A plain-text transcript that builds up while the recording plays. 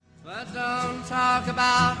talk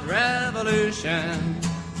about revolution.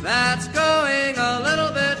 That's going a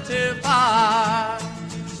little bit too far.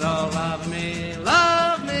 So love me,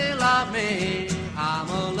 love me, love me. I'm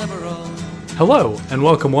a liberal. Hello, and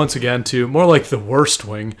welcome once again to More Like the Worst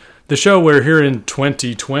Wing, the show where here in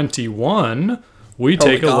 2021 we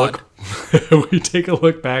take a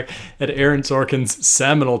look back at Aaron Sorkin's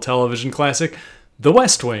seminal television classic, The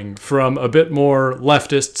West Wing, from a bit more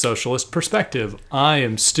leftist socialist perspective. I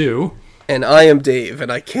am Stu. And I am Dave, and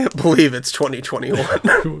I can't believe it's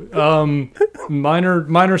 2021.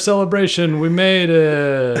 Minor celebration, we made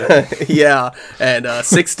it. Yeah, and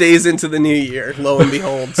 6 days into the new year, lo and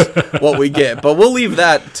behold, what we get. But we'll leave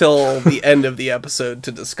that till the end of the episode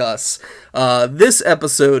to discuss. This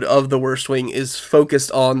episode of The Worst Wing is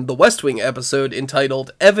focused on the West Wing episode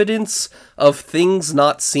entitled Evidence of Things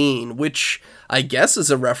Not Seen, which I guess is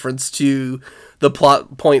a reference to the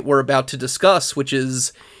plot point we're about to discuss, which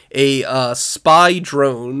is a spy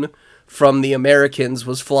drone from the Americans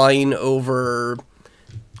was flying over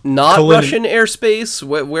Russian airspace.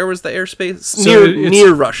 Where was the airspace? So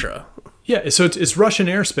near Russia. Yeah, so it's Russian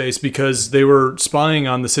airspace because they were spying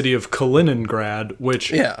on the city of Kaliningrad,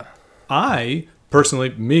 which I, personally,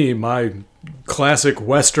 my classic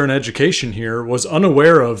Western education here, was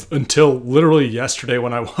unaware of until literally yesterday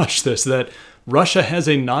when I watched this, that Russia has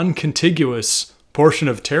a non-contiguous portion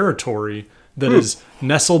of territory that is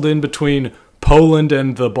nestled in between Poland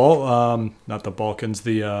and the not the Balkans,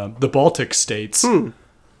 the Baltic states.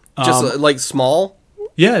 Just like small?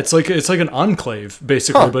 Yeah, it's like an enclave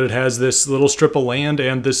basically, but it has this little strip of land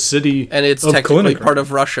and this city, and it's of technically Kaliningrad. Part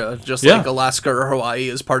of Russia, just like Alaska or Hawaii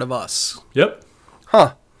is part of us. Yep.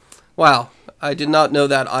 Huh. Wow. I did not know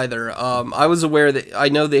that either. I was aware that I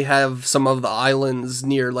know they have some of the islands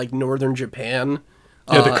near like northern Japan.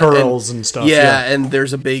 Yeah, the Kurils and stuff. Yeah, and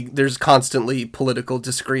there's constantly political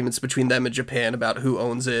disagreements between them and Japan about who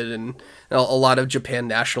owns it, and a lot of Japan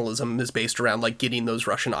nationalism is based around like getting those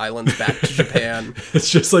Russian islands back to Japan. It's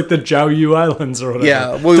just like the Jiaoyu Islands or whatever.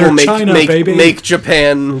 Yeah, we will make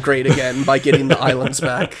Japan great again by getting the islands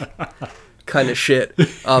back. Kind of shit.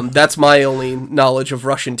 That's my only knowledge of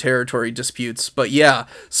Russian territory disputes. But yeah,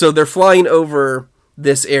 so they're flying over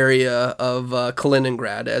this area of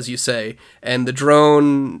Kaliningrad, as you say, and the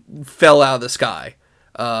drone fell out of the sky.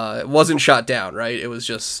 It wasn't shot down, right? It was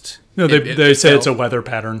just... No, they say it's a weather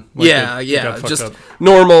pattern. Like just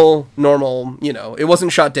normal, it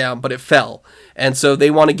wasn't shot down, but it fell. And so they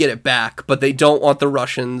want to get it back, but they don't want the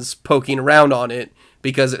Russians poking around on it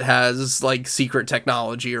because it has, like, secret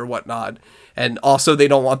technology or whatnot. And also they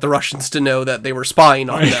don't want the Russians to know that they were spying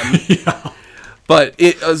on them. Yeah. But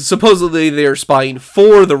supposedly they're spying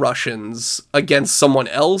for the Russians against someone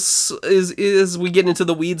else, is we get into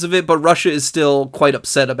the weeds of it, but Russia is still quite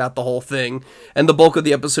upset about the whole thing. And the bulk of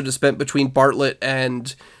the episode is spent between Bartlett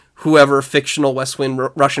and whoever fictional West Wing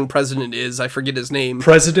Russian president is. I forget his name.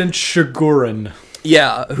 President Shigurin.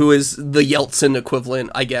 Yeah, who is the Yeltsin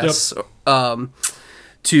equivalent, I guess. Yep.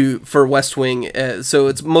 For West Wing, so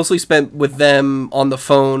it's mostly spent with them on the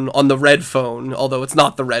phone, on the red phone, although it's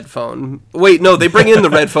not the red phone. Wait, no, they bring in the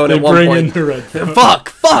red phone at one point. They bring in the red phone.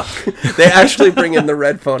 Fuck! They actually bring in the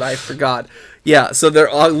red phone, I forgot. Yeah, so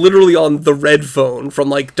they're literally on the red phone from,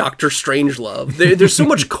 like, Dr. Strangelove. There's so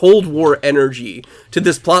much Cold War energy to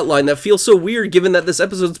this plotline that feels so weird, given that this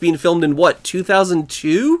episode's being filmed in,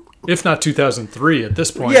 2002? If not 2003 at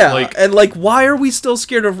this point. Yeah, and why are we still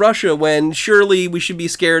scared of Russia when surely we should be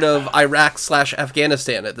scared of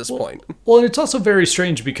Iraq/Afghanistan at this point? Well, and it's also very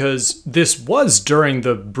strange because this was during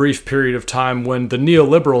the brief period of time when the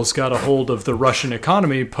neoliberals got a hold of the Russian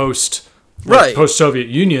economy post-Soviet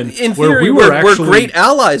Union. In theory, we're great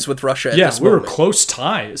allies with Russia at this moment. Yeah, we were close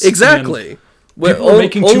ties. Exactly. People were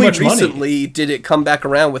making too much money. Only recently did it come back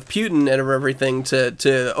around with Putin and everything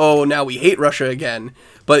to now we hate Russia again.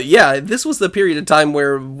 But yeah, this was the period of time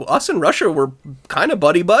where us and Russia were kind of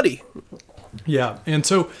buddy-buddy. Yeah, and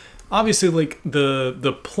so obviously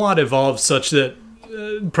the plot evolves such that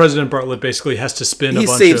President Bartlett basically has to spin a bunch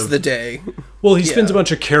of... He saves the day. Well, he spins a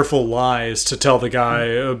bunch of careful lies to tell the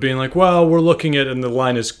guy, being like, well, we're looking at, and the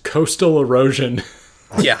line is coastal erosion.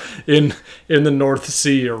 Yeah. in the North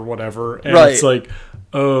Sea or whatever. And it's like,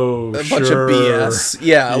 oh, a bunch of BS.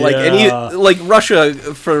 Yeah, Russia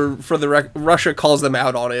Russia calls them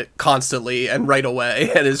out on it constantly and right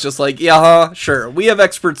away, and it's just like, sure, we have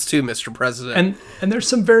experts too, Mr. President. And there's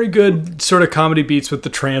some very good sort of comedy beats with the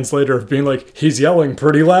translator of being like, he's yelling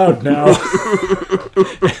pretty loud now.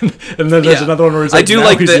 and then there's another one where he's like,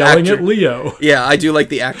 he's yelling at Leo. Yeah, I do like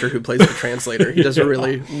the actor who plays the translator. He does a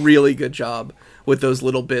really, really good job with those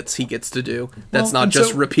little bits he gets to do. That's not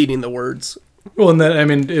just repeating the words. Well, and then, I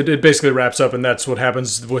mean, it basically wraps up, and that's what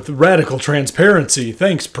happens with radical transparency.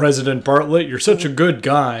 Thanks, President Bartlett. You're such a good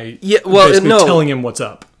guy. Yeah, well, basically telling him what's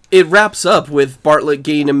up. It wraps up with Bartlett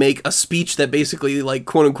getting to make a speech that basically, like,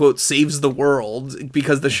 quote-unquote, saves the world,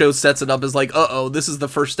 because the show sets it up as, like, uh-oh, this is the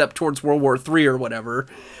first step towards World War III or whatever.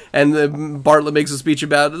 And then Bartlett makes a speech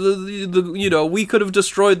about, you know, we could have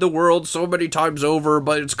destroyed the world so many times over,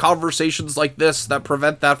 but it's conversations like this that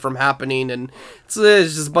prevent that from happening. And it's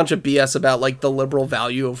just a bunch of BS about, like, the liberal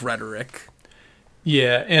value of rhetoric.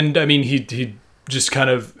 Yeah, and, I mean, he just kind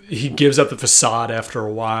of, he gives up the facade after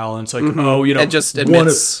a while, and it's like, oh, you know, and just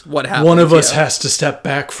admits what happened. One of us has to step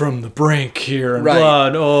back from the brink here, and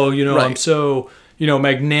blood. Oh, you know, I'm so, you know,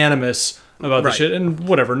 magnanimous about this shit, and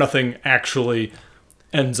whatever, nothing actually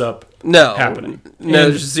ends up happening. No,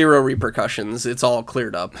 there's zero repercussions. It's all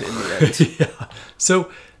cleared up in the end. Yeah.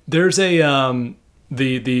 So there's a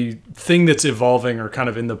the thing that's evolving, or kind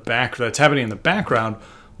of in the back, that's happening in the background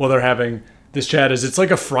while they're having this chat, is it's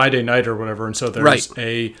like a Friday night or whatever, and so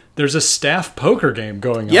there's a staff poker game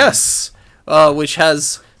going on. Yes, which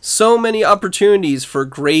has so many opportunities for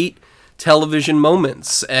great television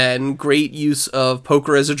moments and great use of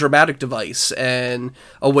poker as a dramatic device and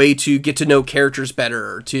a way to get to know characters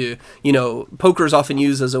better. To, you know, poker is often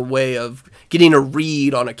used as a way of getting a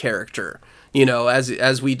read on a character, you know,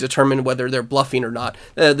 as we determine whether they're bluffing or not.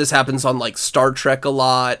 This happens on, like, Star Trek a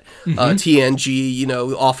lot. TNG, you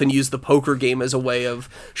know, often use the poker game as a way of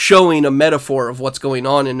showing a metaphor of what's going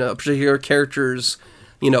on in a particular character's,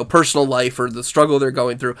 you know, personal life or the struggle they're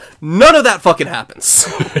going through. None of that fucking happens.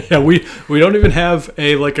 Yeah, we don't even have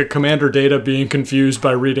a Commander Data being confused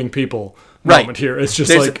by reading people moment here. It's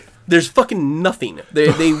just there's fucking nothing.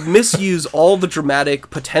 They misuse all the dramatic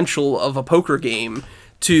potential of a poker game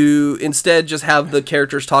to instead just have the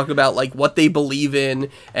characters talk about, like, what they believe in,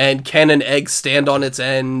 and can an egg stand on its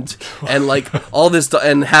end, and, like, all this,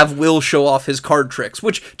 and have Will show off his card tricks,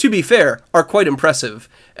 which, to be fair, are quite impressive.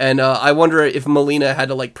 And I wonder if Melina had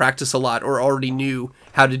to, like, practice a lot, or already knew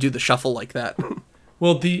how to do the shuffle like that.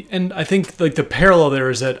 Well, and I think, like, the parallel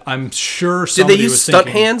there is that I'm sure somebody was thinking... Did they use stunt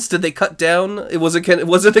hands? Did they cut down? Was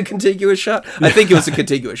it a contiguous shot? I think it was a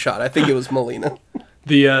contiguous shot. I think it was Melina.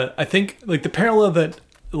 I think, like, the parallel that,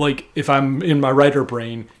 like, if I'm in my writer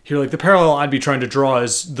brain here, like, the parallel I'd be trying to draw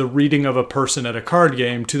is the reading of a person at a card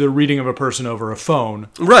game to the reading of a person over a phone.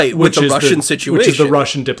 Right, with the Russian situation. Which is the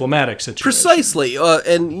Russian diplomatic situation. Precisely.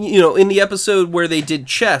 And, you know, in the episode where they did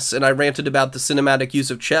chess, and I ranted about the cinematic use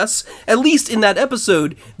of chess, at least in that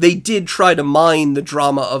episode, they did try to mine the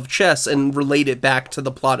drama of chess and relate it back to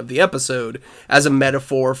the plot of the episode as a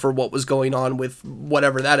metaphor for what was going on with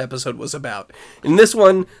whatever that episode was about. In this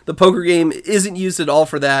one, the poker game isn't used at all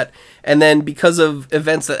for that, and then because of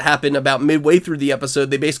events that happen about midway through the episode,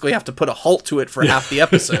 they basically have to put a halt to it for half the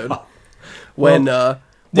episode. When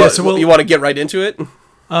you want to get right into it?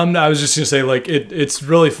 I was just gonna say, like, it's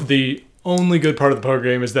really the only good part of the poker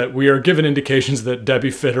game is that we are given indications that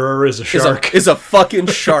Debbie Fitterer is a shark. Is a fucking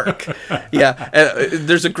shark. Yeah.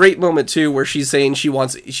 There's a great moment too where she's saying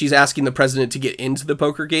she's asking the president to get into the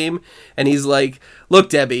poker game, and he's like, "Look,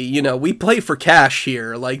 Debbie, you know, we play for cash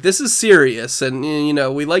here. Like, this is serious, and, you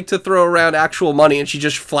know, we like to throw around actual money." And she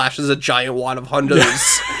just flashes a giant wad of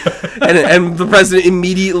hundos. and the president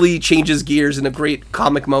immediately changes gears in a great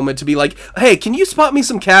comic moment to be like, "Hey, can you spot me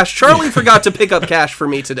some cash? Charlie forgot to pick up cash for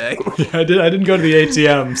me today." I didn't go to the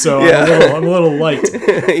ATM, so I'm a little light.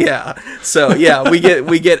 Yeah. So yeah, we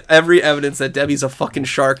get every evidence that Debbie's a fucking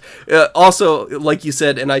shark. Also, like you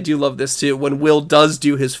said, and I do love this too, when Will does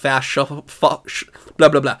do his fast shuffle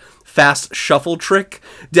trick,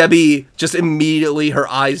 Debbie just immediately, her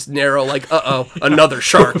eyes narrow, like, uh-oh, another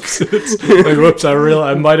shark. Whoops,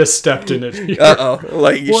 I might have stepped in it here. Uh-oh.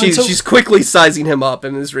 Like, she's quickly sizing him up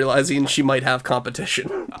and is realizing she might have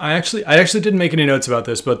competition. I actually didn't make any notes about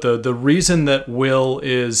this, but the reason that Will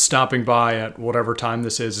is stopping by at whatever time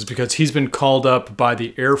this is because he's been called up by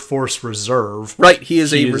the Air Force Reserve. Right, he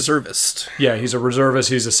is a reservist. Yeah, he's a reservist.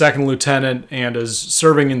 He's a second lieutenant and is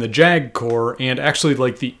serving in the JAG Corps, and actually,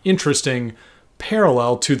 like, the interesting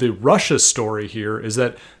parallel to the Russia story here is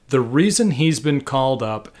that the reason he's been called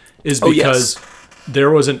up is because there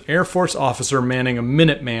was an Air Force officer manning a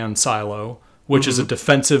Minuteman silo, which is a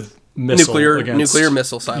defensive missile nuclear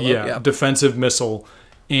missile silo. Yeah, defensive missile,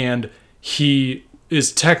 and he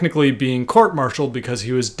is technically being court-martialed because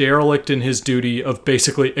he was derelict in his duty of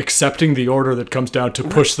basically accepting the order that comes down to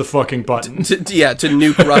push the fucking button. To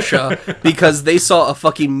nuke Russia because they saw a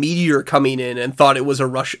fucking meteor coming in and thought it was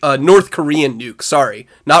a North Korean nuke. Sorry,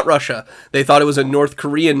 not Russia. They thought it was a North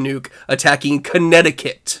Korean nuke attacking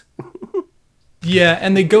Connecticut. Yeah,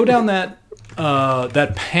 and they go down that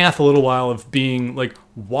that path a little while of being like,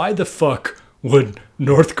 why the fuck would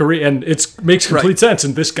North Korea, and it makes complete sense,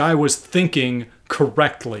 and this guy was thinking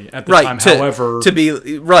correctly at the time, however... To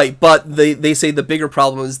be right, but they say the bigger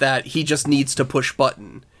problem is that he just needs to push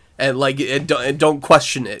button, and don't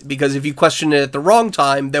question it, because if you question it at the wrong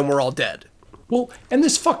time, then we're all dead. Well, and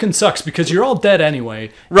this fucking sucks, because you're all dead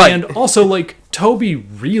anyway. Right. And also, like, Toby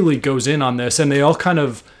really goes in on this, and they all kind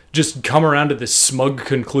of just come around to this smug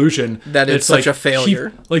conclusion. That it's such a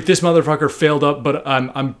failure. This motherfucker failed up, but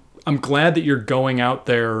I'm glad that you're going out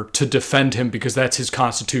there to defend him because that's his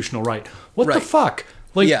constitutional right. What the fuck?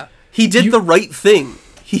 Like, yeah, he did the right thing.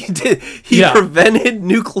 He prevented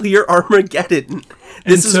nuclear Armageddon.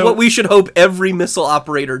 This is what we should hope every missile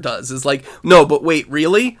operator does. Is like, no, but wait,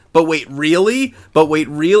 really? But wait, really? But wait,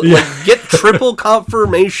 really? Yeah. Like, get triple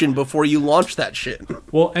confirmation before you launch that shit.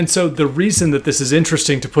 Well, and so the reason that this is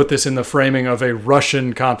interesting to put this in the framing of a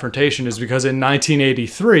Russian confrontation is because in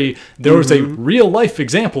 1983, there was a real-life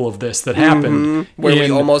example of this that happened. Where we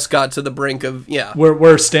almost got to the brink of,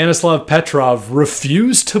 Where Stanislav Petrov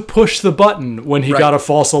refused to push the button when he got a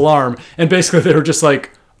false alarm. And basically they were just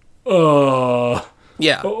like,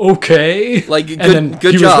 yeah. Okay. Like,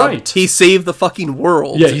 good job. Right. He saved the fucking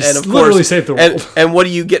world. Yeah, he literally saved the world. And what do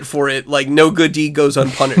you get for it? Like, no good deed goes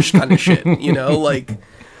unpunished kind of shit. You know? Like,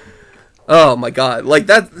 oh my God. Like,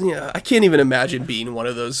 that, I can't even imagine being one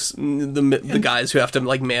of those, the guys who have to,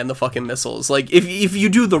 like, man the fucking missiles. Like, if you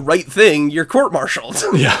do the right thing, you're court-martialed.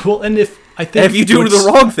 Yeah, well, and if you do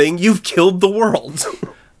the wrong thing, you've killed the world.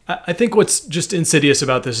 I think what's just insidious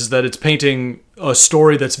about this is that it's painting a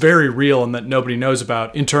story that's very real and that nobody knows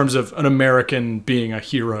about in terms of an American being a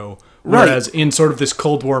hero. Whereas in sort of this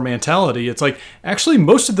Cold War mentality, it's like, actually,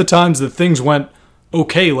 most of the times that things went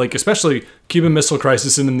okay, like especially Cuban Missile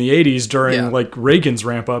Crisis and in the 80s during like Reagan's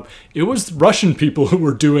ramp up, it was Russian people who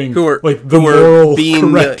were doing the moral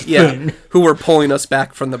correct thing. Who were pulling us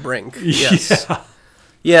back from the brink. Yes.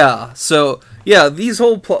 Yeah. So,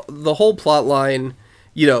 the whole plot line...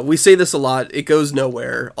 we say this a lot. It goes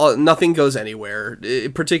nowhere. Nothing goes anywhere.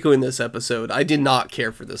 Particularly in this episode, I did not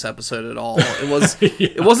care for this episode at all. It was.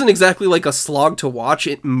 It wasn't exactly like a slog to watch.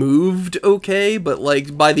 It moved okay, but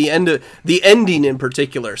like by the end of the ending in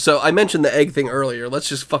particular. So I mentioned the egg thing earlier. Let's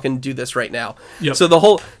just fucking do this right now. Yep. So the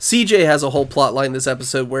whole CJ has a whole plot line this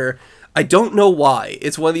episode where I don't know why.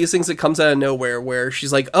 It's one of these things that comes out of nowhere where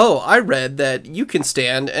she's like, "Oh, I read that you can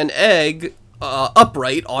stand an egg."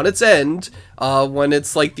 Upright on its end when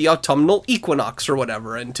it's like the autumnal equinox or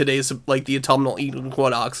whatever, and today's like the autumnal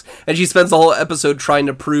equinox, and she spends the whole episode trying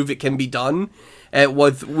to prove it can be done, and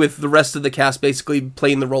with the rest of the cast basically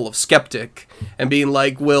playing the role of skeptic and being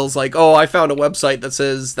like, Will's like, oh, I found a website that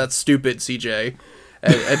says that's stupid, CJ,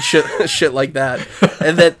 and shit like that,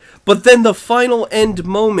 but then the final end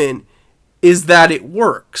moment is that it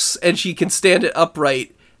works and she can stand it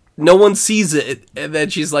upright. No one sees it, and then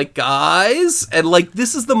she's like, guys, and like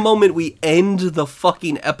this is the moment we end the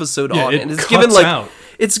fucking episode on, and it's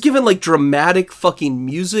given like dramatic fucking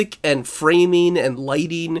music and framing and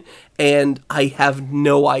lighting, and I have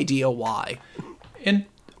no idea why. And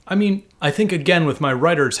I mean, I think again with my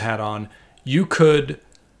writer's hat on, you could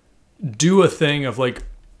do a thing of like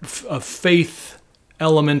a faith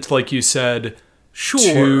element, like you said, to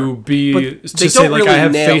say like I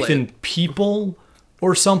have faith in people.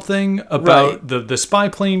 Or something about the spy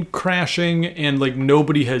plane crashing, and like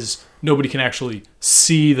nobody can actually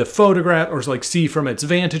see the photograph or like see from its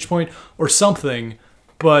vantage point or something,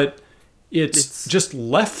 but it's just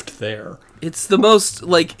left there. It's the most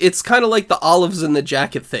like it's kind of like the olives in the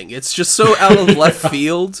jacket thing. It's just so out of left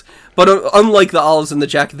field, but unlike the olives in the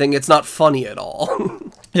jacket thing, it's not funny at all.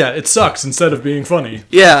 Yeah, it sucks instead of being funny.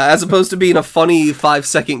 Yeah, as opposed to being a funny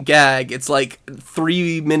 5-second gag, it's like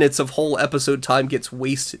 3 minutes of whole episode time gets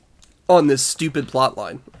wasted on this stupid plot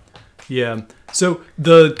line. Yeah. So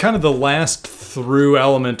the kind of the last through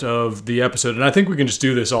element of the episode, and I think we can just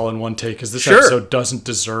do this all in one take because this episode doesn't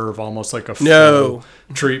deserve almost like a full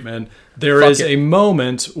treatment. There is a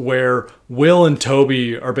moment where Will and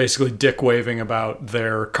Toby are basically dick waving about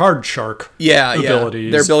their card shark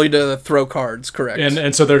abilities. Their ability to throw cards, correct.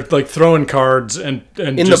 And so they're like throwing cards and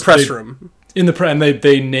in the press room. And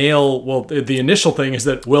they nail, well, the initial thing is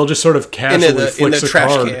that Will just sort of casually flicks a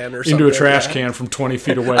card into a trash can from 20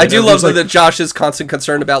 feet away. I do love that Josh is constant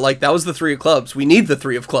concern about, like, that was the 3 of clubs. We need the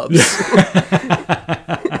 3 of clubs.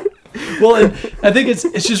 Well, and I think it's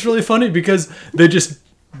just really funny because they just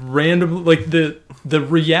random, like the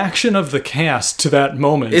reaction of the cast to that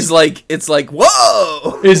moment is like, it's like,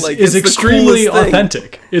 whoa, is extremely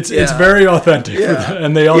authentic. It's very authentic,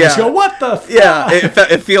 and they all just go, what the fuck? Yeah,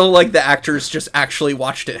 it feels like the actors just actually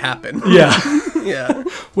watched it happen. Yeah. Yeah.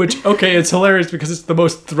 Which, okay, it's hilarious because it's the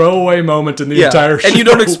most throwaway moment in the entire show. And you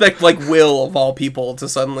don't expect, like, Will, of all people, to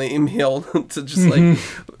suddenly heal, to just, like...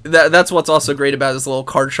 That's what's also great about this little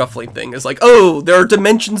card shuffling thing, is like, oh, there are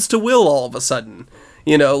dimensions to Will all of a sudden.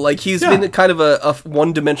 You know, like, he's been kind of a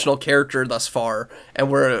one-dimensional character thus far, and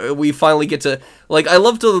we finally get to... Like, I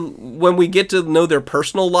love when we get to know their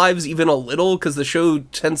personal lives even a little, because the show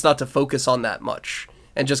tends not to focus on that much,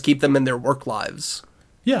 and just keep them in their work lives.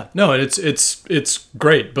 Yeah, no, it's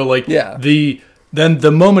great, but like then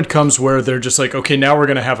the moment comes where they're just like, okay, now we're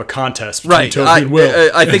gonna have a contest between Toby and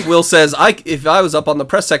Will. I think Will says, if I was up on the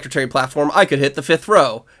press secretary platform, I could hit the 5th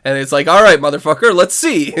row, and it's like, all right, motherfucker, let's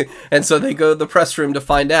see. And so they go to the press room to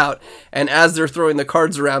find out, and as they're throwing the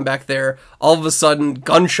cards around back there, all of a sudden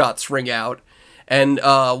gunshots ring out. And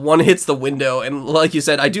one hits the window, and like you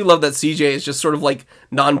said, I do love that CJ is just sort of like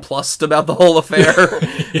nonplussed about the whole affair.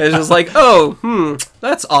 It's just like,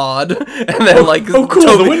 that's odd. And then like, oh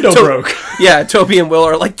cool, the window broke. Yeah, Toby and Will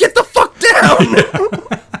are like, get the fuck down.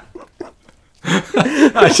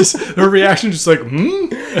 Her reaction just like,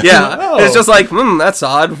 Yeah, it's just like, that's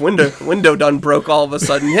odd. Window done broke all of a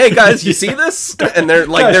sudden. Hey guys, you see this? And they're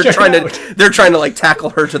like, they're trying to like tackle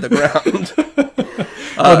her to the ground.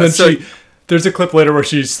 And then there's a clip later where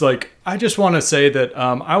she's like, I just want to say that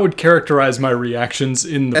I would characterize my reactions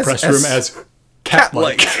in the press room as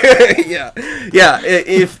cat-like. Yeah.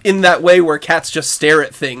 If in that way where cats just stare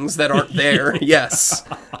at things that aren't there, yes.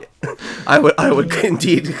 I would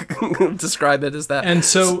indeed describe it as that. And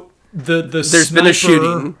so there's been a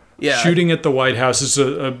shooting. Yeah. Shooting at the White House is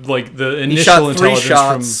like the initial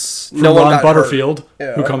intelligence from Ron Butterfield,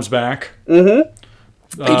 who comes back.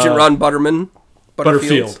 Mm-hmm. Agent Ron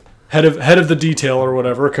Butterfield. Head of the detail or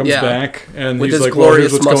whatever comes back, and with he's like, well,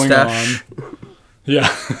 here's what's mustache. going on. Yeah,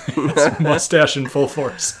 his mustache in full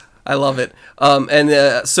force. I love it.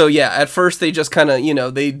 So at first they just kind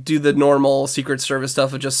of, they do the normal Secret Service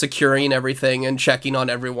stuff of just securing everything and checking on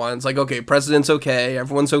everyone. It's like, okay, president's okay,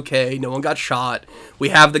 everyone's okay, no one got shot, we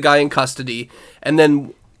have the guy in custody. And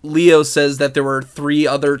then Leo says that there were 3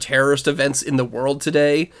 other terrorist events in the world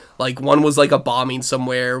today. Like, one was like a bombing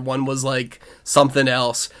somewhere, one was like something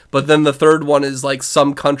else, but then the third one is like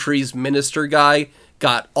some country's minister guy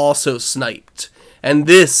got also sniped. And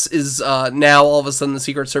this is now all of a sudden the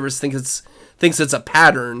Secret Service thinks it's a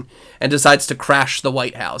pattern and decides to crash the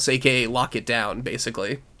White House, aka lock it down,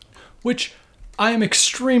 basically. Which I am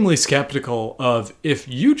extremely skeptical of. If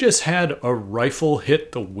you just had a rifle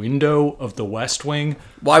hit the window of the West Wing,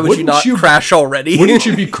 why would you not crash already? Wouldn't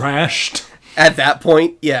you be crashed? At that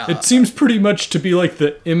point, yeah. It seems pretty much to be like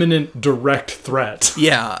the imminent direct threat.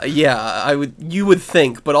 Yeah, you would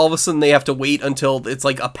think, but all of a sudden they have to wait until it's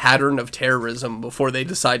like a pattern of terrorism before they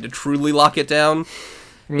decide to truly lock it down.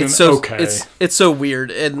 It's so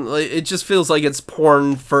weird, and it just feels like it's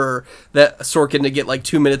porn for that Sorkin to get like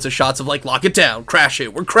 2 minutes of shots of like, lock it down, crash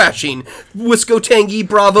it, we're crashing, Wisco Tangy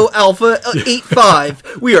Bravo Alpha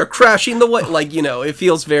 85, we are crashing the White, like, it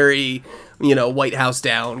feels very, White House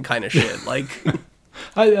down kind of shit. Like,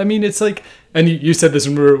 I mean, it's like, and you said this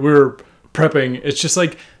when we were prepping, it's just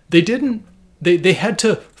like they had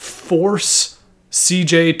to force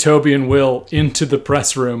CJ, Toby, and Will into the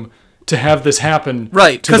press room to have this happen.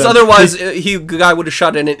 Right, because otherwise the guy would have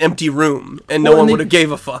shot in an empty room and no one would have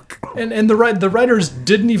gave a fuck. And the writers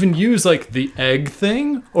didn't even use like the egg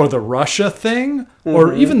thing or the Russia thing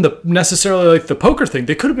or even necessarily like the poker thing.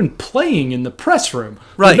 They could have been playing in the press room.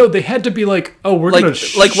 Right. No, they had to be like, oh, we're going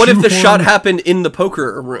to like, what if the shot happened in the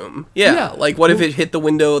poker room? Yeah. Like, what if it hit the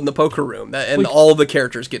window in the poker room and all the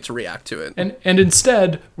characters get to react to it? And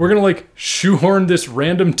instead, we're going to like shoehorn this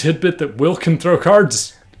random tidbit that Will can throw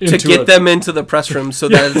cards to get them into the press room so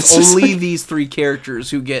that it's only these 3 characters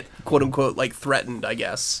who get quote unquote like threatened, I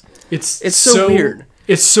guess. It's so weird.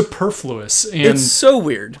 It's superfluous. And it's so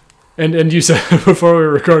weird. And you said before we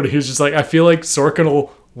recorded, he was just like, I feel like Sorkin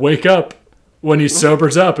will wake up when he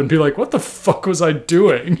sobers up and be like, what the fuck was I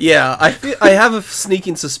doing? Yeah, I have a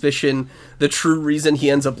sneaking suspicion the true reason he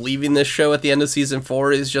ends up leaving this show at the end of season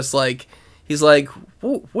 4 is just like, he's like,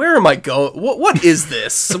 where am I going? What is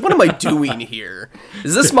this? What am I doing here?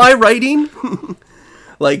 Is this my writing?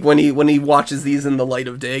 Like when he watches these in the light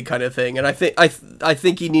of day kind of thing. And I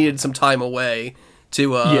think he needed some time away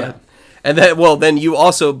to And then you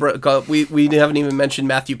also we haven't even mentioned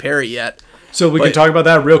Matthew Perry yet. So we can talk about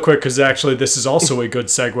that real quick because actually this is also a good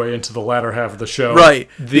segue into the latter half of the show. Right.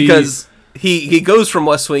 Because he goes from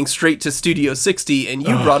West Wing straight to Studio 60, and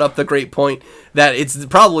you brought up the great point that it's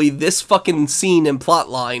probably this fucking scene and plot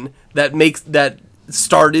line that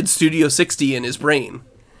started Studio 60 in his brain.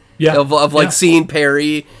 Yeah. Of like seeing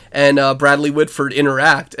Perry and Bradley Whitford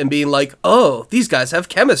interact and being like, oh, these guys have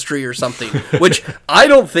chemistry or something, which I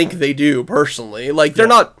don't think they do personally. Like, they're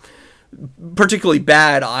not particularly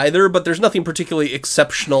bad either, but there's nothing particularly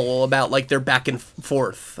exceptional about like their back and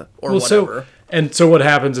forth or whatever. So what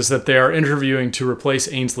happens is that they are interviewing to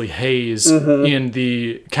replace Ainsley Hayes in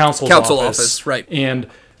the council office, right? And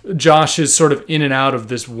Josh is sort of in and out of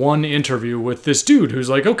this one interview with this dude who's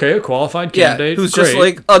like, okay, a qualified candidate, who's great. just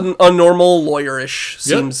like a normal lawyerish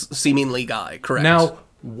seemingly guy, correct? Now,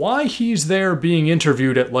 why he's there being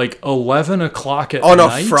interviewed at like 11 o'clock at night? On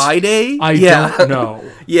a Friday? I don't know.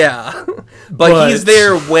 Yeah. But he's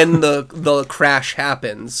there when the crash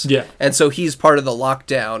happens. Yeah. And so he's part of the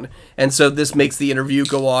lockdown. And so this makes the interview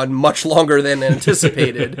go on much longer than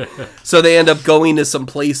anticipated. So they end up going to some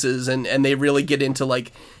places and they really get into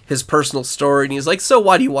like his personal story, and he's like, so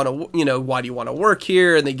why do you want to work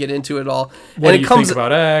here? And they get into it all. What do you think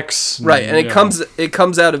about X? Right, and it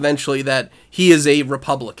comes out eventually that he is a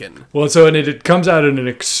Republican. Well, and it comes out in an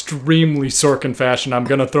extremely Sorkin fashion. I'm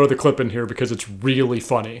going to throw the clip in here because it's really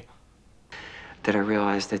funny. Did I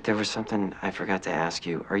realize that there was something I forgot to ask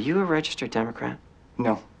you? Are you a registered Democrat?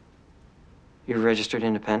 No. You're a registered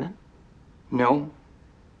independent? No.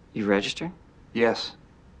 You registered? Yes.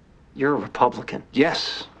 You're a Republican.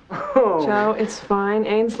 Yes. Joe, it's fine.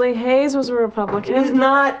 Ainsley Hayes was a Republican. It's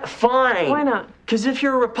not fine. Why not? Because if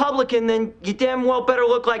you're a Republican, then you damn well better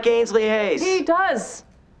look like Ainsley Hayes. He does.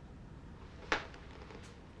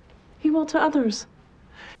 He will to others.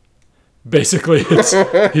 Basically,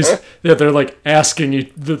 they're like asking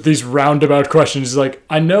you these roundabout questions. He's like,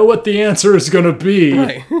 I know what the answer is going to be.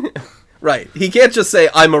 Right. Right. He can't just say,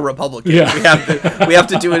 I'm a Republican. Yeah. We have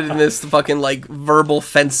to do it in this fucking, like, verbal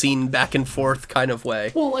fencing back and forth kind of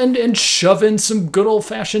way. Well, and shove in some good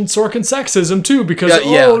old-fashioned Sorkin sexism, too, because,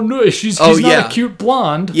 no, she's not a cute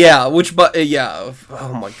blonde. Yeah,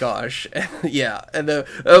 oh my gosh. Yeah. And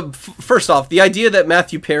first off, the idea that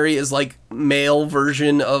Matthew Perry is, like, male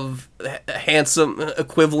version of handsome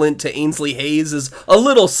equivalent to Ainsley Hayes is a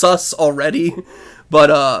little sus already.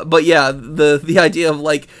 But yeah, the idea of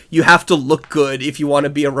like you have to look good if you want to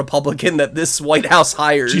be a Republican that this White House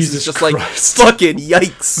hires is just Christ. Like fucking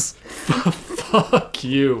yikes. Fuck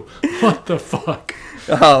you. What the fuck?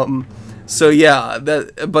 So yeah,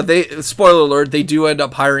 spoiler alert, they do end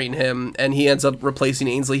up hiring him and he ends up replacing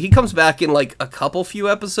Ainsley. He comes back in like a few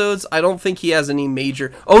episodes. I don't think he has any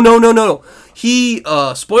major. Oh no. He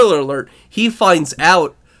spoiler alert, he finds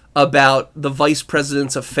out about the vice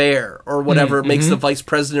president's affair or whatever makes the vice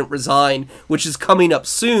president resign, which is coming up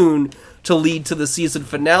soon to lead to the season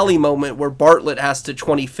finale moment where Bartlett has to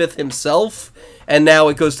 25th himself, and now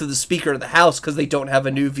it goes to the Speaker of the House because they don't have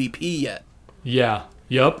a new VP yet. Yeah.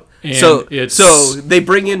 Yep. And so they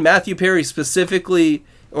bring in Matthew Perry specifically,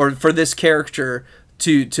 or for this character,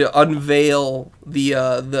 to unveil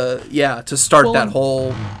to start that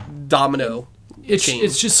whole domino chain.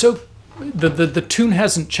 It's just so. The tune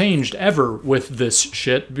hasn't changed ever with this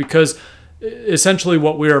shit because essentially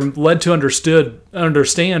what we are led to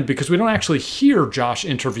understand because we don't actually hear Josh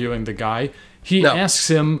interviewing the guy. He asks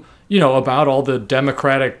him, about all the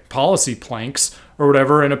Democratic policy planks or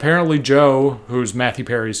whatever, and apparently Joe, who's Matthew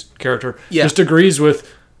Perry's character, just agrees with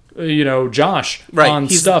Josh on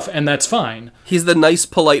stuff, and that's fine. He's the nice,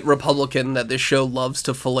 polite Republican that this show loves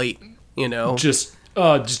to fillet, Just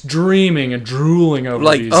dreaming and drooling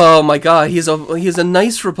over these. Oh my god, he's a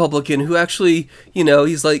nice Republican who actually,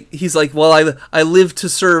 he's like, well, I live to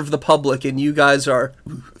serve the public, and you guys are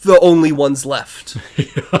the only ones left.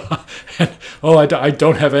 I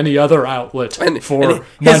don't have any other outlet for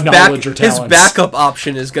my knowledge or talents. His backup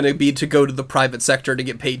option is going to be to go to the private sector to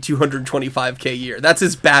get paid $225K a year. That's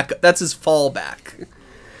his fallback.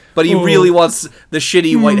 But he really wants the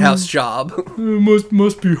shitty White House job.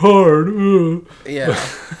 Must be hard. Yeah.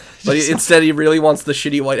 But instead he really wants the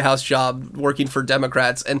shitty White House job working for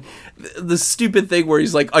Democrats. And the stupid thing where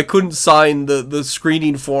he's like, I couldn't sign the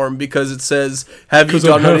screening form because it says, have you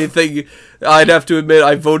done anything? I'd have to admit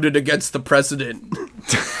I voted against the president.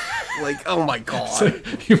 Like, oh my god.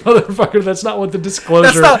 Like, you motherfucker, that's not what the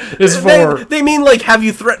disclosure is for. They mean, like, have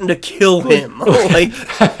you threatened to kill him? Like,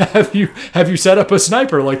 have you set up a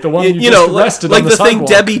sniper like the one you just arrested on the sidewalk? Like the thing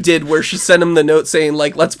Debbie did where she sent him the note saying,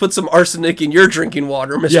 like, let's put some arsenic in your drinking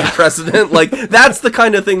water, Mr. President. Like, that's the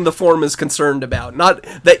kind of thing the form is concerned about. Not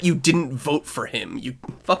that you didn't vote for him, you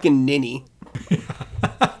fucking ninny.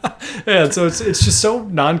 Yeah, so it's just so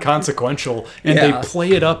non-consequential, and they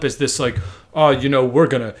play it up as this like, oh,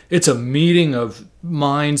 it's a meeting of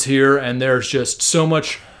minds here, and there's just so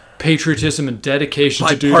much patriotism and dedication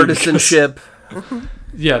to do bipartisanship.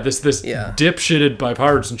 Yeah, this dipshitted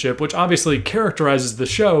bipartisanship, which obviously characterizes the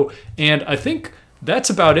show, and I think that's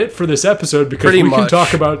about it for this episode, because we can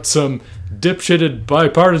talk about some dipshitted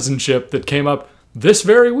bipartisanship that came up this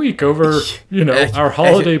very week over, our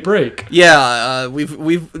holiday break. Yeah,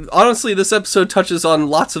 we've honestly, this episode touches on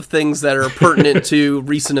lots of things that are pertinent to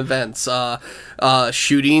recent events.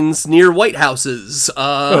 Shootings near White Houses.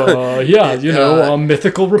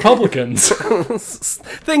 Mythical Republicans.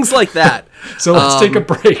 Things like that. So let's take a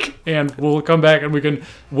break, and we'll come back and we can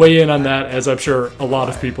weigh in on that, as I'm sure a lot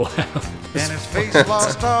of people have. And his face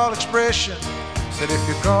lost all expression. Said, if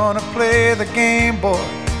you're gonna play the game, boy,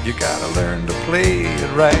 you gotta learn to play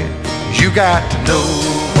it right. You got to know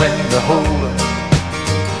when to hold up,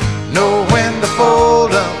 know when to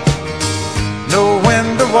fold up, know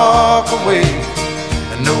when to walk away,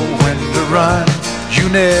 and know when to run. You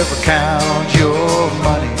never count your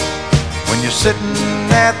money. When you're sitting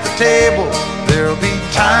at the table, there'll be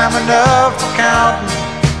time enough for counting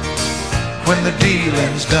when the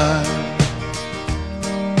dealing's done.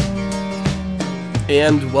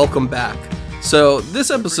 And welcome back. So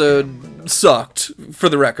this episode sucked, for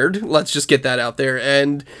the record. Let's just get that out there.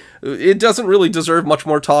 And it doesn't really deserve much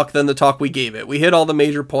more talk than the talk we gave it. We hit all the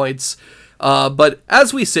major points. But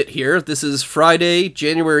as we sit here, this is Friday,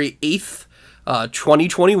 January 8th,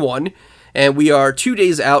 2021. And we are 2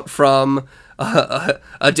 days out from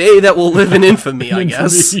a day that will live in infamy, I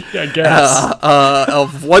guess.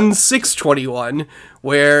 Of 1/6/21,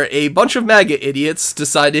 where a bunch of MAGA idiots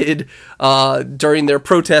decided during their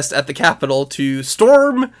protest at the Capitol to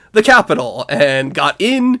storm the Capitol and got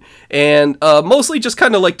in and mostly just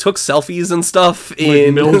kind of like took selfies and stuff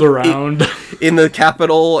milled around in the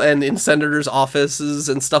Capitol and in senators' offices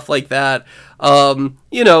and stuff like that. Some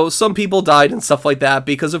people died and stuff like that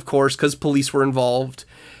because police were involved.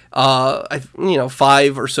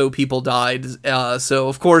 5 or so people died. So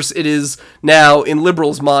of course it is now in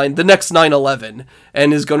liberals' mind the next 9/11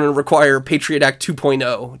 and is going to require Patriot Act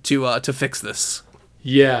 2.0 to fix this.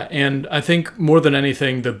 Yeah, and I think more than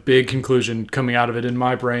anything, the big conclusion coming out of it in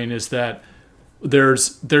my brain is that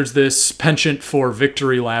there's this penchant for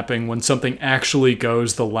victory lapping when something actually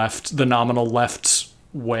goes the nominal left's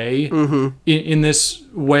way in this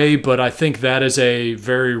way, but I think that is a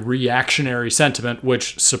very reactionary sentiment,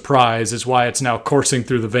 which, surprise, is why it's now coursing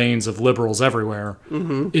through the veins of liberals everywhere.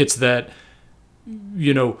 It's that,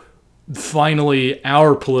 finally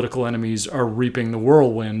our political enemies are reaping the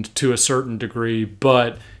whirlwind to a certain degree,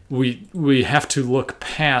 but we have to look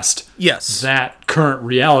past that current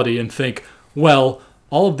reality and think, well,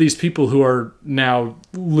 all of these people who are now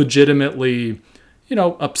legitimately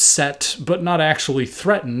upset, but not actually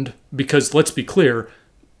threatened, because let's be clear,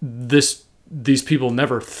 these people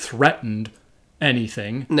never threatened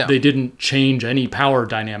anything. No. They didn't change any power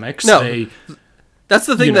dynamics. No. That's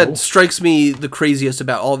the thing that strikes me the craziest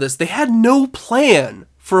about all this. They had no plan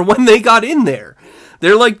for when they got in there.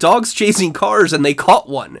 They're like dogs chasing cars and they caught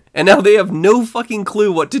one. And now they have no fucking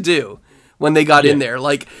clue what to do when they got in there.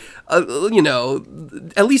 Like,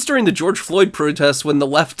 at least during the George Floyd protests, when the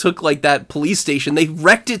left took like that police station, they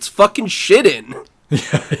wrecked its fucking shit in.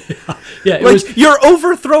 You're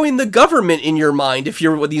overthrowing the government in your mind if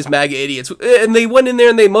you're with these MAGA idiots. And they went in there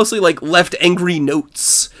and they mostly like left angry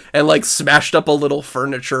notes and like smashed up a little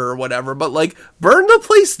furniture or whatever. But like, burn the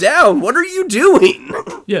place down. What are you doing?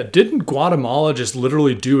 Yeah, didn't Guatemala just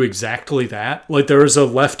literally do exactly that? Like, there was a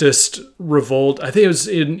leftist revolt. I think it was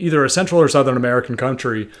in either a Central or Southern American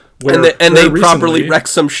country. And they properly wrecked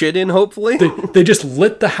some shit in, hopefully. They just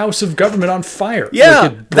lit the house of government on fire.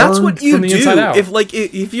 Yeah, that's what you do.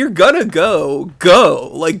 If you're gonna go.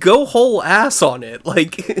 Like, go whole ass on it.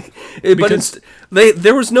 Like,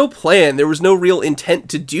 there was no plan. There was no real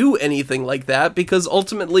intent to do anything like that, because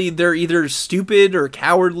ultimately they're either stupid or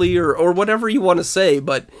cowardly or whatever you want to say.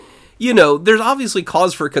 But, there's obviously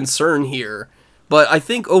cause for concern here. But I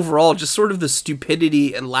think overall, just sort of the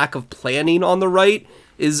stupidity and lack of planning on the right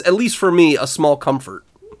is, at least for me, a small comfort.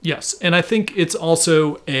 Yes, and I think it's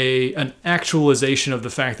also an actualization of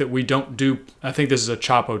the fact that we don't do, I think this is a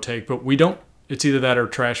Chapo take, but we don't, it's either that or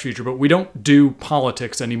Trash Future, but we don't do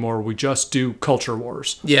politics anymore, we just do culture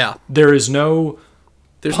wars. Yeah. There's no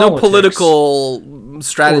political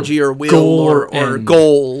strategy or will or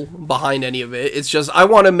goal behind any of it. It's just, I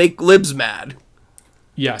want to make libs mad.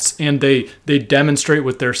 Yes, and they demonstrate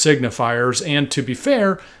with their signifiers, and to be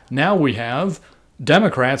fair, now we have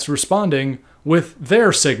Democrats responding with their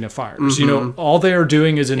signifiers. You know, all they are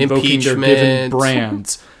doing is invoking their given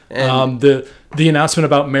brands. The announcement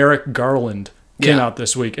about Merrick Garland came out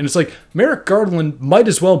this week, and it's like, Merrick Garland might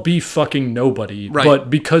as well be fucking nobody, but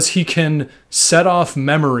because he can set off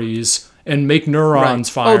memories and make neurons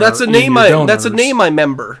fire. Oh, that's a name I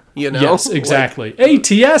remember, you know? Yes, exactly.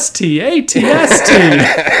 ATST.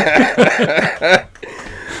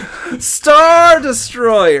 Star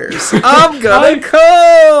Destroyers, I'm gonna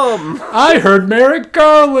come! I heard Merrick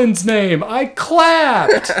Garland's name. I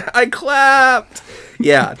clapped.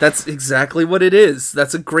 Yeah, that's exactly what it is.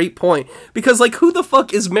 That's a great point. Because, like, who the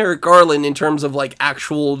fuck is Merrick Garland in terms of, like,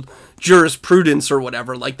 actual jurisprudence or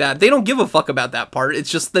whatever like that? They don't give a fuck about that part. It's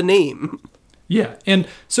just the name. Yeah, and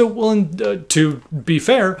so, well, to be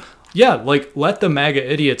fair, yeah, like, let the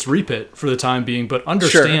MAGA idiots reap it for the time being, but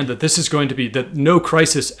understand that this is going to be, that no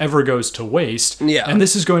crisis ever goes to waste. Yeah. And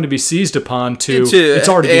this is going to be seized upon to it's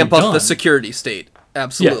already amp being up done. the security state.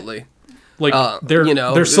 Absolutely. Yeah. Like,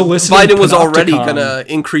 they're soliciting Biden was Panopticon. already going to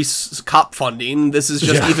increase cop funding. This is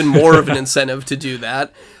just even more of an incentive to do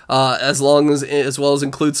that, as well as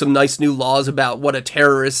include some nice new laws about what a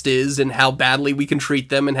terrorist is and how badly we can treat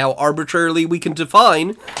them and how arbitrarily we can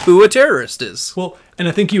define who a terrorist is. Well, and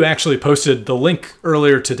I think you actually posted the link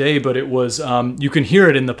earlier today, but it was, you can hear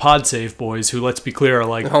it in the PodSave boys, who, let's be clear, are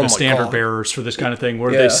like the standard bearers for this kind of thing,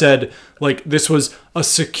 where they said, like, this was a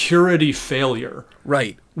security failure.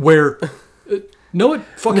 Right. Where... No, it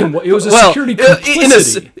was a security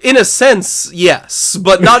complicity. In a sense, yes,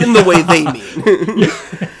 but not in the way they mean.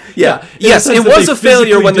 Yes, it was a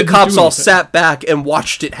failure when the cops all sat back and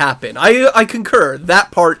watched it happen. I concur.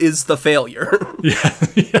 That part is the failure.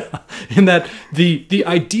 Yeah. In that the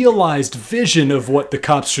idealized vision of what the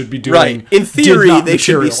cops should be doing. Right. In theory, they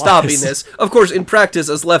should be stopping this. Of course, in practice,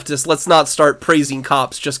 as leftists, let's not start praising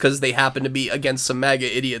cops just because they happen to be against some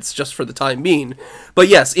MAGA idiots just for the time being. But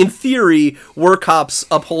yes, in theory, were cops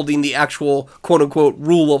upholding the actual quote-unquote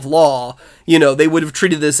rule of law, you know, they would have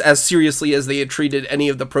treated this as seriously as they had treated any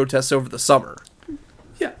of the protests over the summer.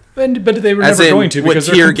 Yeah, but they were never going to, because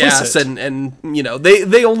with tear they're gas and you know,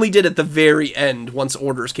 they only did at the very end once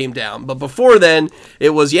orders came down. But before then,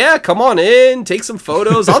 it was, come on in, take some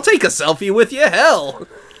photos, I'll take a selfie with you, hell.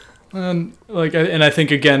 And I think,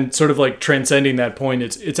 again, sort of like transcending that point,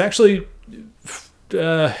 it's actually...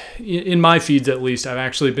 in my feeds, at least, I've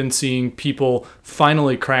actually been seeing people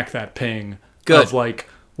finally crack that ping of like,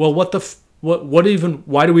 well, why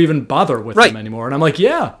do we even bother with them anymore? And I'm like,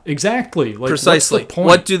 yeah, exactly. Like, precisely. What's the point?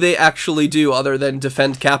 What do they actually do other than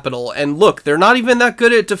defend Capitol? And look, they're not even that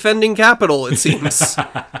good at defending Capitol, it seems.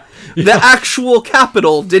 The actual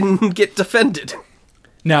Capitol didn't get defended.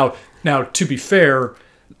 Now, to be fair,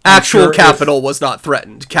 actual Capitol was not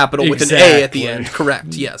threatened. Capitol with an A at the end.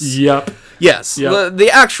 Correct. Yes. Yep. Yes. Yep. The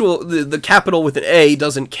actual the Capitol with an A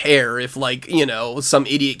doesn't care if, like, you know, some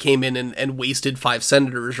idiot came in and wasted 5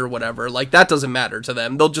 senators or whatever. Like, that doesn't matter to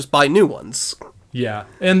them. They'll just buy new ones. Yeah.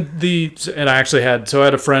 And I actually had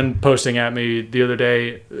a friend posting at me the other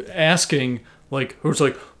day asking, like, who's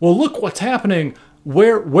like, well, look what's happening.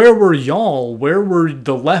 Where were y'all? Where were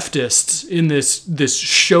the leftists in this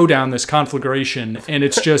showdown, this conflagration? And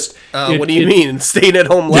it's just... what do you mean? Staying at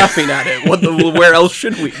home laughing at it. Where else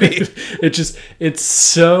should we be? It's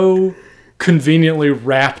so conveniently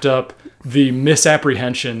wrapped up the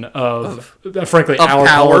misapprehension of frankly, our power,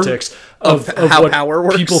 politics, of how what power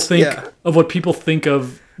works. People think, of what people think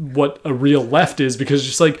of what a real left is, because it's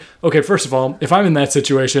just like, okay, first of all, if I'm in that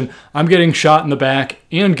situation, I'm getting shot in the back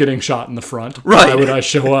and getting shot in the front. Right. Why would I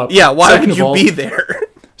show up? Yeah, why would you be there?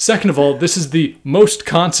 Second of all, this is the most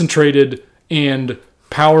concentrated and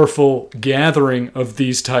powerful gathering of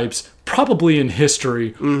these types probably in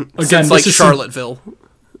history. Again, since, like, Charlottesville.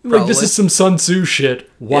 Like, this is some Sun Tzu shit.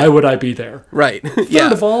 Why would I be there? Right.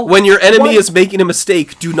 Third of all, when your enemy is making a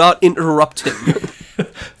mistake, do not interrupt him.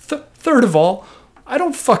 Third of all, I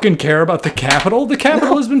don't fucking care about the Capitol. The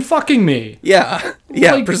Capitol has been fucking me. Yeah,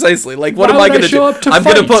 like, precisely. Like, what am I going to do? I'm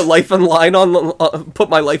going to put life on the line put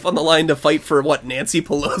my life on the line to fight for what, Nancy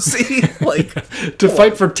Pelosi? Like, to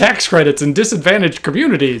fight for tax credits in disadvantaged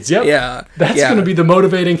communities. Yep. Yeah. That's going to be the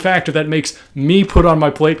motivating factor that makes me put on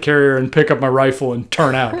my plate carrier and pick up my rifle and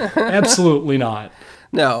turn out. Absolutely not.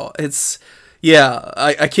 No, it's... Yeah,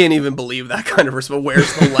 I can't even believe that kind of response.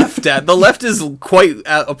 Where's the left at? The left is quite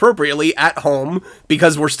appropriately at home,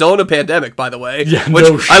 because we're still in a pandemic, by the way. Yeah, which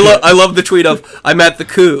I love the tweet of, I'm at the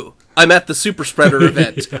coup. I'm at the super spreader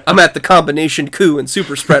event. Yeah. I'm at the combination coup and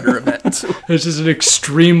super spreader event. This is an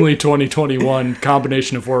extremely 2021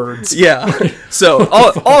 combination of words. Yeah. So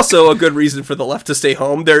also a good reason for the left to stay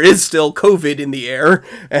home. There is still COVID in the air,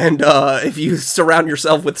 and if you surround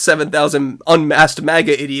yourself with 7,000 unmasked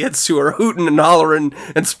MAGA idiots who are hooting and hollering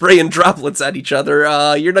and spraying droplets at each other,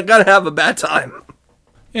 you're not gonna have a bad time.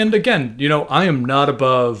 And again, I am not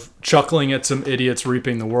above chuckling at some idiots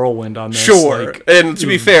reaping the whirlwind on this. Sure, and to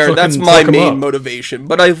be fair, that's my main motivation.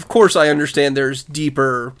 But of course I understand there's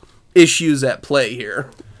deeper issues at play here.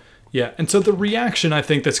 Yeah, and so the reaction I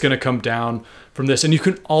think that's going to come down from this, and you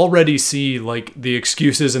can already see like the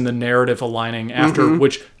excuses and the narrative aligning after,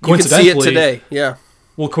 which coincidentally... You can see it today, yeah.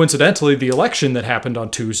 Well, coincidentally, the election that happened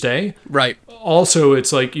on Tuesday. Right. Also,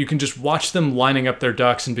 it's like you can just watch them lining up their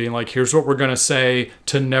ducks and being like, here's what we're going to say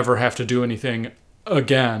to never have to do anything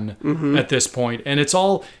again at this point. And it's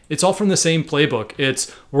all from the same playbook.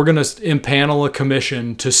 It's we're going to impanel a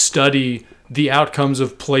commission to study the outcomes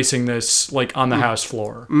of placing this like on the House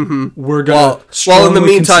floor. We're going to well, in the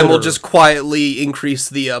meantime, we'll just quietly increase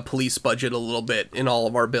the police budget a little bit in all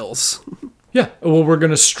of our bills. Yeah. Well, we're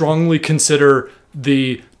going to strongly consider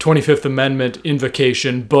the 25th Amendment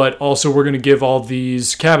invocation, but also we're going to give all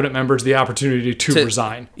these cabinet members the opportunity to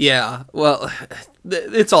resign. Yeah, well,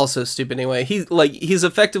 it's all so stupid anyway. He's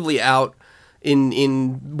effectively out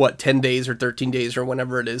in what, 10 days or 13 days or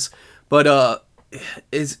whenever it is. But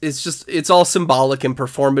it's all symbolic and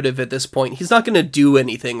performative at this point. He's not going to do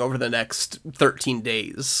anything over the next 13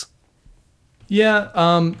 days. Yeah,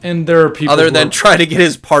 and there are people other than try to get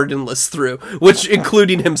his pardon list through, which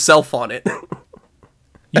including himself on it.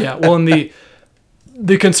 Yeah, well, and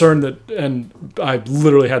the concern that, and I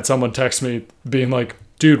literally had someone text me being like,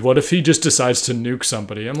 dude, what if he just decides to nuke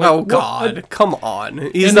somebody? I'm like, oh, God, come on.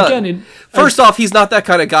 First off, he's not that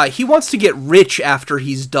kind of guy. He wants to get rich after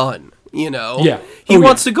he's done, Yeah. He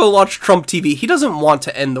wants to go watch Trump TV. He doesn't want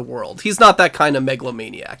to end the world. He's not that kind of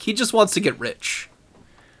megalomaniac. He just wants to get rich.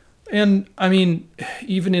 And, I mean,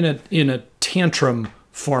 even in a tantrum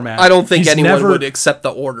format, I don't think anyone would accept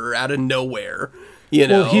the order out of nowhere.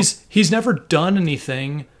 Well, he's never done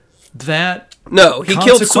anything that No, he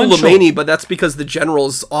killed Soleimani, but that's because the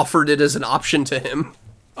generals offered it as an option to him.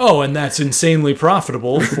 Oh, and that's insanely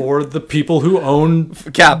profitable for the people who own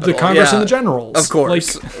Capital, the Congress and the generals. Of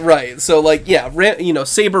course. Right. So,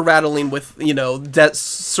 saber rattling with,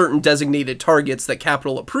 certain designated targets that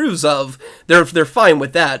Capital approves of, they're fine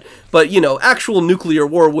with that. But, actual nuclear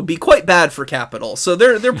war would be quite bad for Capital. So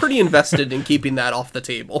they're pretty invested in keeping that off the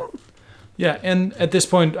table. Yeah, and at this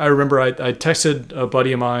point, I remember I texted a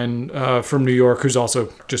buddy of mine from New York who's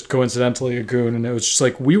also just coincidentally a goon, and it was just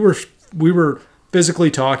like we were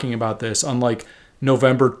physically talking about this on like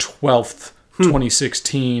November 12th,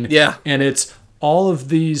 2016. Yeah. And it's all of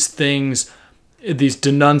these things, these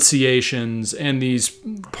denunciations and these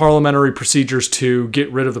parliamentary procedures to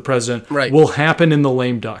get rid of the president will happen in the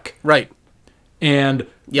lame duck. Right. And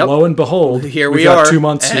lo and behold, here we are. Got 2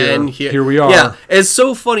 months and here we are. Yeah, it's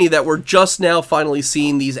so funny that we're just now finally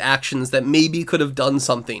seeing these actions that maybe could have done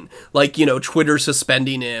something. Like, Twitter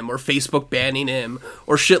suspending him or Facebook banning him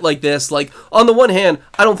or shit like this. Like, on the one hand,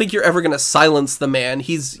 I don't think you're ever going to silence the man.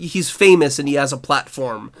 He's famous and he has a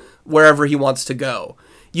platform wherever he wants to go.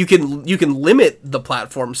 You can limit the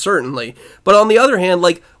platform, certainly. But on the other hand,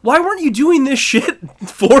 like, why weren't you doing this shit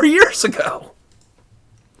 4 years ago?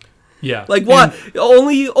 Yeah. Like, what?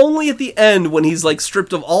 Only at the end, when he's, like,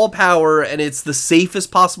 stripped of all power and it's the safest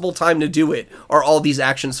possible time to do it, are all these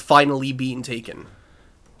actions finally being taken.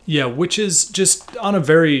 Yeah, which is just on a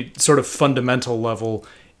very sort of fundamental level,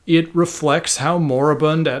 it reflects how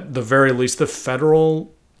moribund, at the very least, the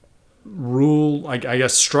federal rule, I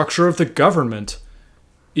guess, structure of the government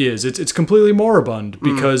is. It's completely moribund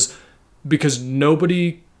because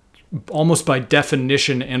nobody, almost by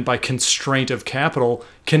definition and by constraint of capital,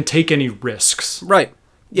 can take any risks. Right.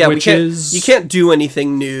 Yeah, you can't do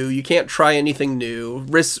anything new. You can't try anything new.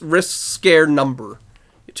 Risk scare number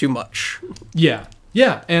too much. Yeah.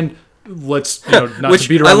 Yeah, and let's, not to beat around the bush.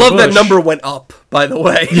 I love that number went up, by the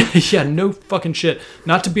way. Yeah, no fucking shit.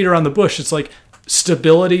 Not to beat around the bush. It's like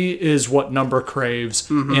stability is what number craves,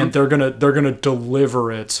 and they're gonna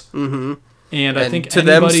deliver it. Mm-hmm. And I think to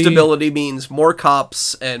them, stability means more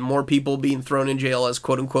cops and more people being thrown in jail as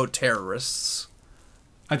quote unquote terrorists.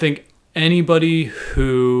 I think anybody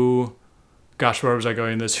who, gosh, where was I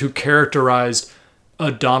going in this? Who characterized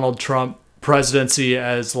a Donald Trump presidency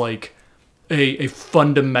as like a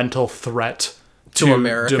fundamental threat to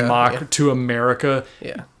America, to America,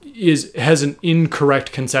 has an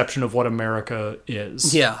incorrect conception of what America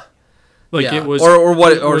is. Yeah, like it was,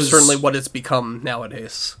 or certainly what it's become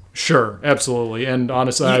nowadays. Sure, absolutely, and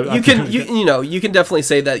honestly, you can definitely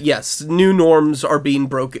say that yes, new norms are being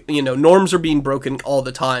broken. Norms are being broken all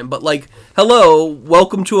the time. But like, hello,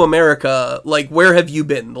 welcome to America. Like, where have you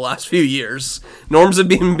been the last few years? Norms are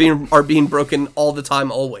being broken all the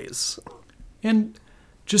time, always. And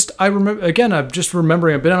I remember again. I'm just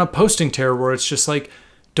remembering. I've been on a posting tear where it's just like,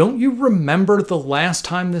 don't you remember the last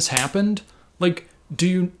time this happened? Like,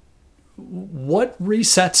 what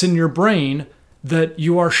resets in your brain that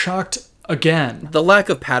you are shocked again? The lack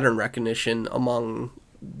of pattern recognition among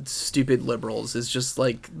stupid liberals is just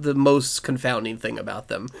like the most confounding thing about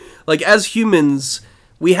them. Like, as humans,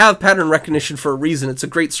 we have pattern recognition for a reason. It's a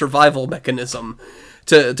great survival mechanism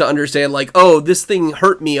to understand, like, oh, this thing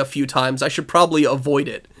hurt me a few times, I should probably avoid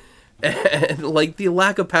it. And like, the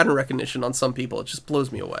lack of pattern recognition on some people, it just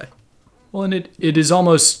blows me away. Well, and it is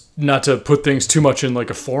almost, not to put things too much in like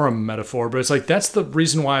a forum metaphor, but it's like, that's the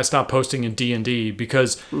reason why I stopped posting in D&D,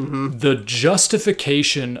 because the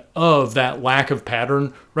justification of that lack of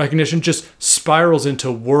pattern recognition just spirals into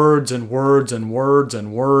words and words and words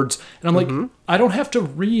and words. And I'm like, I don't have to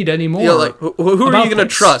read anymore. Yeah, like, who are you going to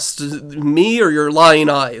trust? Me or your lying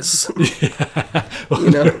eyes? Yeah.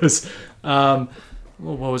 Well,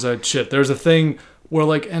 what was that shit? There's a thing where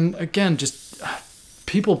like, and again, just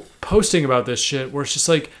people posting about this shit where it's just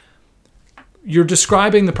like, you're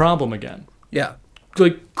describing the problem again. Yeah.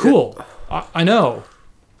 Like, cool. Yeah. I know.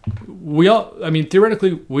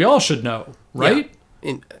 Theoretically, we all should know, right?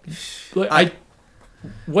 Yeah.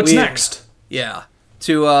 What's next? Yeah.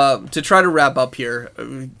 To try to wrap up here,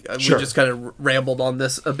 Sure. We just kind of rambled on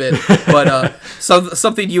this a bit, but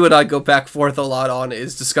something you and I go back forth a lot on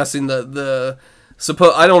is discussing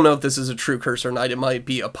I don't know if this is a true curse or not. It might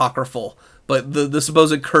be apocryphal, but the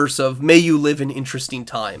supposed curse of "May you live in interesting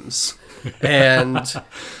times," and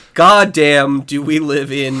goddamn, do we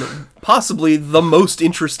live in possibly the most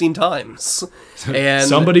interesting times? And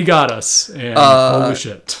somebody got us. And holy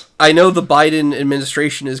shit! I know the Biden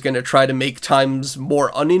administration is going to try to make times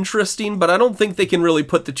more uninteresting, but I don't think they can really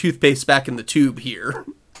put the toothpaste back in the tube here,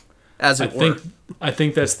 as it were. I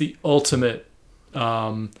think that's the ultimate.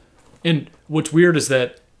 And what's weird is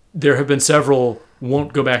that there have been several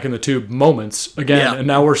won't go back in the tube moments again, and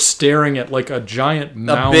now we're staring at like a giant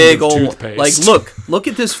mound of toothpaste. Like, look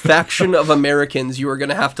at this faction of Americans you are going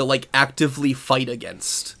to have to like actively fight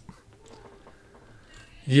against.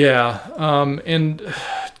 Yeah, and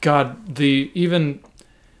God,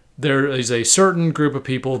 there is a certain group of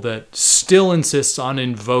people that still insists on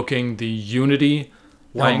invoking the unity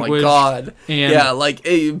language. Oh my God. And yeah, like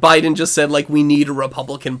Biden just said, like, we need a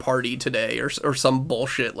Republican Party today or some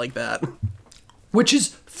bullshit like that. Which is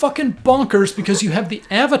fucking bonkers, because you have the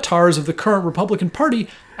avatars of the current Republican Party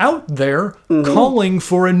out there calling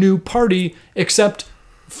for a new party, except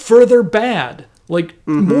further bad. Like,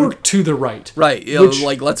 more to the right. Right.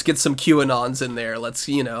 Like, let's get some QAnons in there. Let's,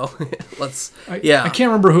 I can't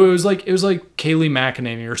remember who it was. Like, it was like Kayleigh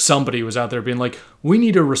McEnany or somebody was out there being like, we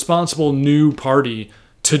need a responsible new party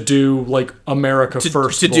to do like America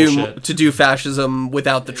first bullshit. To do fascism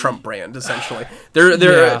without the Trump brand, essentially. They've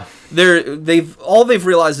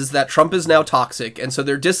realized is that Trump is now toxic, and so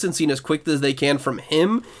they're distancing as quickly as they can from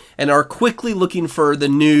him, and are quickly looking for the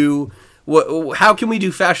new. How can we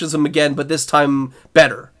do fascism again, but this time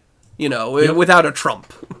better? Without a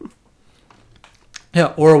Trump.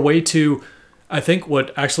 Yeah, or a way to, I think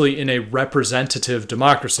what actually in a representative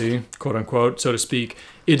democracy, quote unquote, so to speak,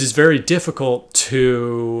 it is very difficult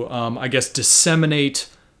to, disseminate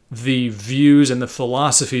the views and the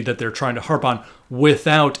philosophy that they're trying to harp on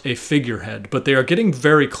without a figurehead. But they are getting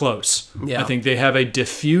very close. Yeah. I think they have a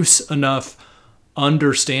diffuse enough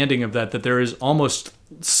understanding of that there is almost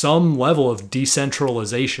some level of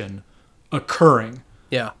decentralization occurring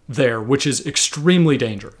there, which is extremely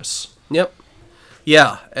dangerous. Yep.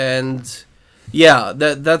 Yeah, and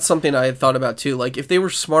that's something I had thought about too. Like, if they were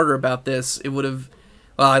smarter about this, it would have.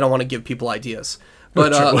 Well, I don't want to give people ideas,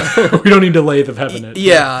 but we don't need to lay them having it.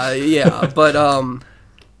 But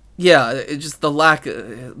it's just the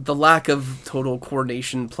lack of total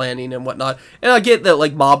coordination, planning, and whatnot. And I get that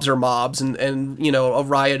like mobs are mobs, and a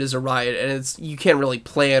riot is a riot, and you can't really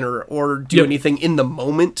plan or do anything in the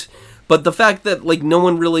moment. But the fact that like no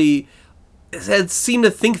one really had seemed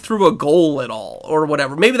to think through a goal at all or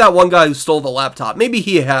whatever. Maybe that one guy who stole the laptop, maybe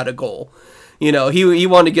he had a goal. He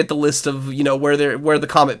wanted to get the list of, where the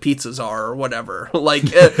Comet pizzas are or whatever.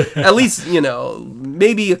 Like, at least,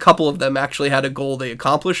 maybe a couple of them actually had a goal they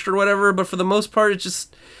accomplished or whatever. But for the most part, it's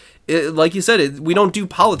just, like you said, we don't do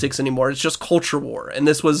politics anymore. It's just culture war. And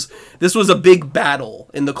this was a big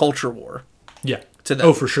battle in the culture war. Yeah. To them.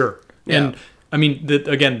 Oh, for sure. Yeah. And I mean,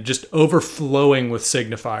 again, just overflowing with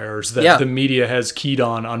signifiers that the media has keyed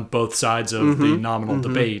on both sides of the nominal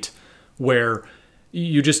debate, where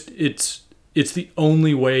you just, it's the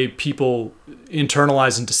only way people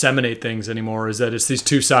internalize and disseminate things anymore, is that it's these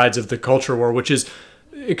two sides of the culture war, which is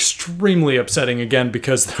extremely upsetting, again,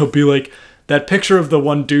 because they'll be like, that picture of the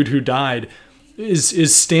one dude who died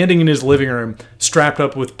is standing in his living room, strapped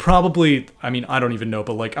up with probably, I mean, I don't even know,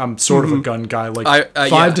 but like, I'm sort of a gun guy, like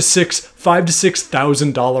 $5,000 to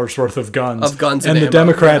 $6,000 worth of guns, and the ammo,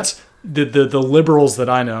 Democrats, the liberals that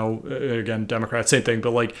I know, again, Democrats, same thing,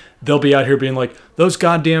 but like, they'll be out here being like, those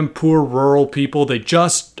goddamn poor rural people, they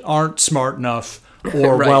just aren't smart enough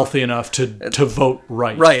or wealthy enough to vote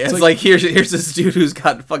right. Right. It's like here's this dude who's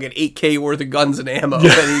got fucking 8K worth of guns and ammo,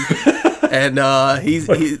 and he's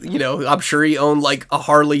you know, I'm sure he owned like a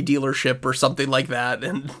Harley dealership or something like that,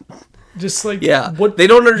 and just like, what they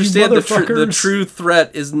don't understand, the true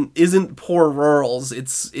threat isn't poor rurals.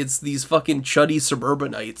 It's these fucking chuddy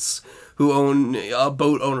suburbanites who own a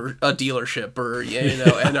dealership, or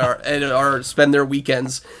and are spend their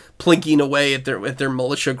weekends plinking away at their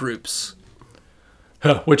militia groups.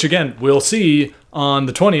 Which again, we'll see on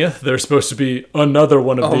the 20th. There's supposed to be another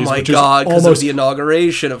one of these. Oh my god! Because of the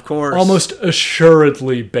inauguration, of course. Almost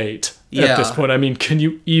assuredly bait at this point. I mean, can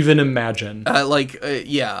you even imagine? The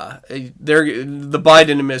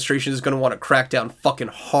Biden administration is going to want to crack down fucking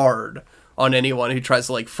hard on anyone who tries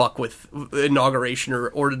to like fuck with inauguration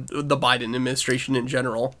or the Biden administration in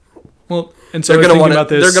general. Well, and so they're going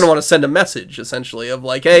to want to send a message essentially of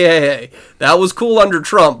like, hey, that was cool under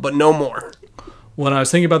Trump, but no more. When I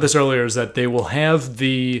was thinking about this earlier, is that they will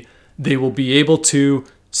be able to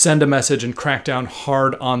send a message and crack down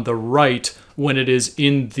hard on the right when it is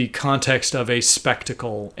in the context of a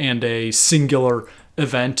spectacle and a singular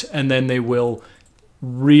event, and then they will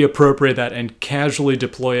reappropriate that and casually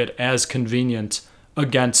deploy it as convenient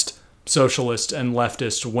against socialists and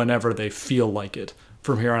leftists whenever they feel like it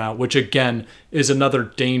from here on out, which again is another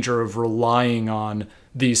danger of relying on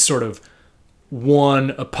these sort of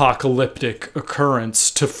one apocalyptic occurrence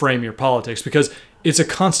to frame your politics, because it's a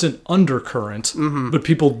constant undercurrent, but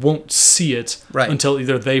people won't see it until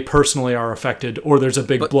either they personally are affected or there's a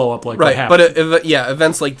big blow up like what happened. But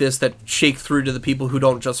events like this that shake through to the people who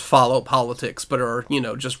don't just follow politics but are,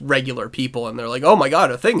 just regular people, and they're like, oh my god,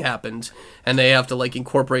 a thing happened, and they have to like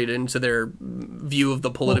incorporate it into their view of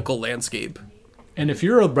the political landscape. And if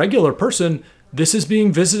you're a regular person, this is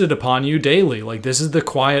being visited upon you daily. Like, this is the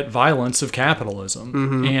quiet violence of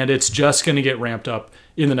capitalism. And it's just going to get ramped up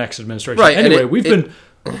in the next administration. Right. Anyway, we've been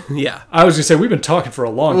talking for a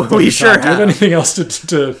long time. We sure have. Do you have anything else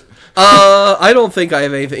to... I don't think I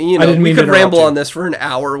have anything. We could ramble on this for an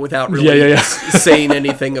hour without really saying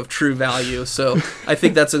anything of true value. So I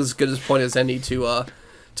think that's as good a point as any to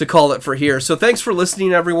call it for here. So thanks for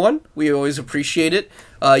listening, everyone. We always appreciate it.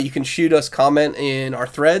 You can shoot us comment in our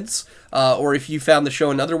threads, or if you found the show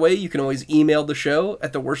another way, you can always email the show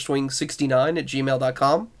at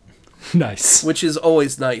theworstwing69@gmail.com. Nice. Which is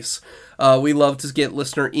always nice. We love to get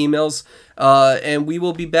listener emails, and we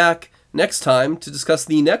will be back next time to discuss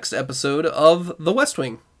the next episode of The West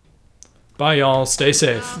Wing. Bye, y'all. Stay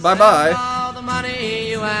safe. Bye-bye. All the money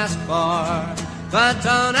you ask for, but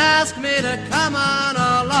don't ask me to come on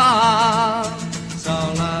along. So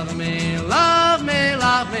love me, love me,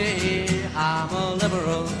 love me.